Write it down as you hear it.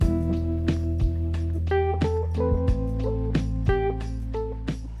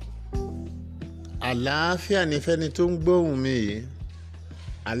Àlàáfíà ni fẹ́ni tó ń gbóhùn mi yìí.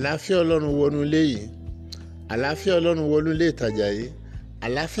 Àlàáfíà Ọlọ́run wọnú ilé yìí. Àlàáfíà Ọlọ́run wọnú ilé ìtajà yìí.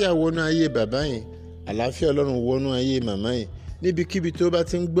 Àlàáfíà wọnú ayé bàbá yìí. Àlàáfíà Ọlọ́run wọnú ayé màmá yìí. Níbikíbi tó bá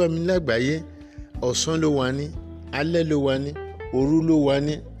ti ń gbọ́ mi lágbàáyé, ọ̀sán ló wà ní, alẹ́ ló wà ní, òru ló wà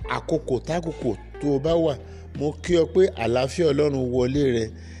ní, àkókò tákòkò tó o bá wà, mo kí ọ pé àlàáfíà Ọlọ́run wọlé rẹ.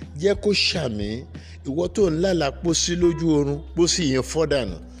 Jẹ́ kó ṣàmì. Ìwọ tó ń lálàá pósí lójú oorun, pósí yẹn fọ́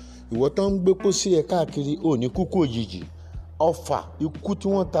dànù. Ìwọ tó ń gbé pósí ẹ káàkiri, ò ní kúkú òjijì. Ọfà ikú tí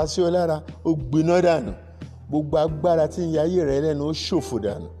wọ́n ta sí ọ lára, ó gbiná dànù. Gbogbo agbára tí ń ya ayé rẹ lẹ́nu, ó ṣòfò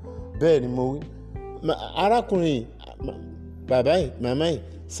dànù. Bẹ́ẹ̀ ni mo wí. Arákùnrin yìí, bàbá yìí, màmá yìí,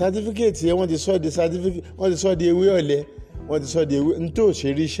 sátífíkẹ́ẹ̀tì yẹn wọ́n ti sọ di sátífíkẹ́ẹ̀tì, wọ́n ti sọ di ewé ọ̀lẹ, wọ́n ti sọ di ewé ntò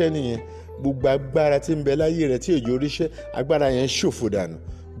ṣe ríṣẹ́ nìyẹn. Gbogbo agbára tí ń bẹ láyé rẹ tí òjò ríṣẹ́, agbára yẹn ṣòfò dànù.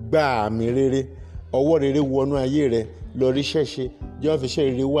 Gba àmì rere, ọwọ́ rere wọnú ayé rẹ, lọ ríṣẹ́ ṣe, jẹ́ wọ́n fi iṣẹ́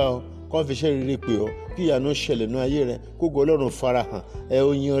rere wá ọ, kọ́ fi iṣẹ́ rere pè ọ́, kí ìyanu ṣẹlẹ̀ nú ayé rẹ, kógo Ọlọ́run farahàn,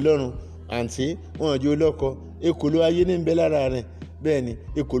 oyin Ọlọ́run. Àǹtí wọn jẹ́ olóko, èkòló ayé ní ń bẹ lára rẹ, bẹ́ẹ̀ ni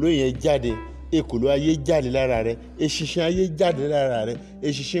èkòló yẹn jáde, èkòló ayé jáde lára rẹ, eṣinṣin ayé jáde lára rẹ,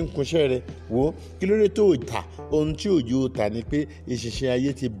 eṣinṣin ń kunṣẹ́ rẹ. Wò, kí ló dé tó o tà? Ohun tí òjò tà ni pé eṣinṣin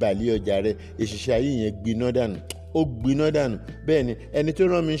ayé ti bàlẹ́ ọjà rẹ, eṣinṣin ayé yẹn gbiná dànù, ó gbiná dànù. Bẹ́ẹ̀ ni ẹni tó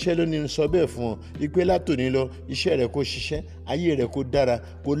rán mi iṣẹ́ lónìí ń sọ bẹ́ẹ̀ fún ọ, ìpè látòní lọ iṣẹ́ rẹ kó ṣiṣẹ́, ayé rẹ kó dára,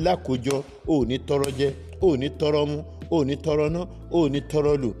 kó lákòjọ, ò ní tọrọ jẹ, ò ní tọrọ mu, ò ní tọrọ ná, ò ní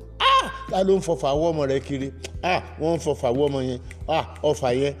tọrọ lò. Ta ló ń fọfà wọ́ ọmọ rẹ kiri? Wọ́n ń fọfà wọ́ ọmọ yẹn.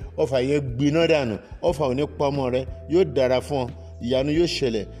 Ọfà yẹn gbiná dànù. Ọfà ò ní pa ọmọ rẹ, yóò dára fún ọ, ìyanu yóò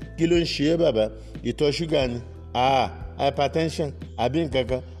ṣẹlẹ̀. Kí ló ń ṣe é bàbá? Ìtọ̀ ṣúgà ni, hypertension àbí nǹkan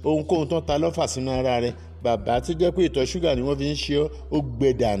kan, ohunkóhun tó ń ta lọ́fà sínú ara rẹ. Bàbá tó jẹ́ pé ìtọ̀ ṣúgà ni wọ́n fi ń ṣe ọ́, ó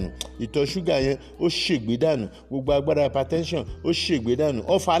gbẹ dànù. Ìtọ̀ ṣúgà yẹn ó ṣègbè dànù. Gbogbo agbára hypertension ó ṣègbè dànù.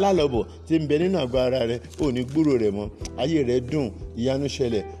 Ọfà alálọ̀bọ̀ tí ń bẹ nínú àgọ́ ara rẹ, ò ní gbúrò rẹ̀ mọ́. Ayé rẹ dùn, ìyanu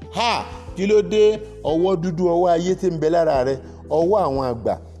ṣẹlẹ̀. Kí ló dé? Ọwọ́ dúdú, ọwọ́ ayé tí ń bẹ lára rẹ, ọwọ́ àwọn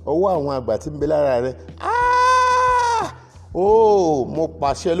àgbà tí ń bẹ lára rẹ. Mo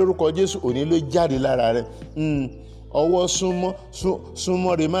pàṣẹ lórúkọ Jésù, òní ló jáde lára rẹ. Ọwọ́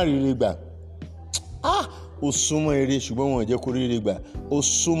súnmọ́ rẹ má ríre gbà. Ó súnmọ́ ire ṣùgbọ́n wọn ò jẹ́ kó ríre gbà. Ó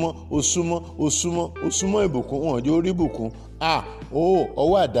súnmọ́ ìbùkún, wọn ò jẹ́ orí ìbùkún.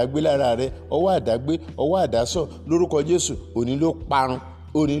 Ọwọ́ àdágbé lára rẹ, ọwọ́ àdágbé, ọwọ́ àdásọ̀ lórúkọ Jésù, òní ló parun.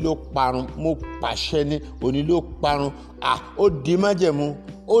 Òní ló parun. Mo pàṣẹ ní òní ló parun. Ó di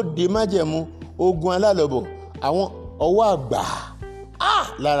májẹ̀mú, ogun alálọ̀bọ̀, àwọn ọwọ́ àgbà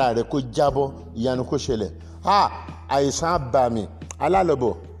lára rẹ kó jábọ́, ìyanu kó ṣẹlẹ̀. Àìsàn àbàmì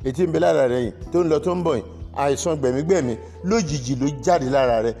alálọ̀bọ̀ ètí ń bẹ lára rẹ yìí tó ń lọ tó ń bọ̀ yìí, àìsàn gbẹ̀mígbẹ̀mí lójijì ló jáde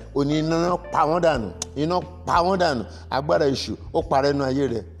lára rẹ. Òní iná pa wọ́n dànù, agbára èṣù ó parẹ́ nú ayé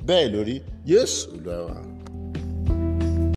rẹ. Bẹ́ẹ̀ lórí. Jésù Olúwa wa.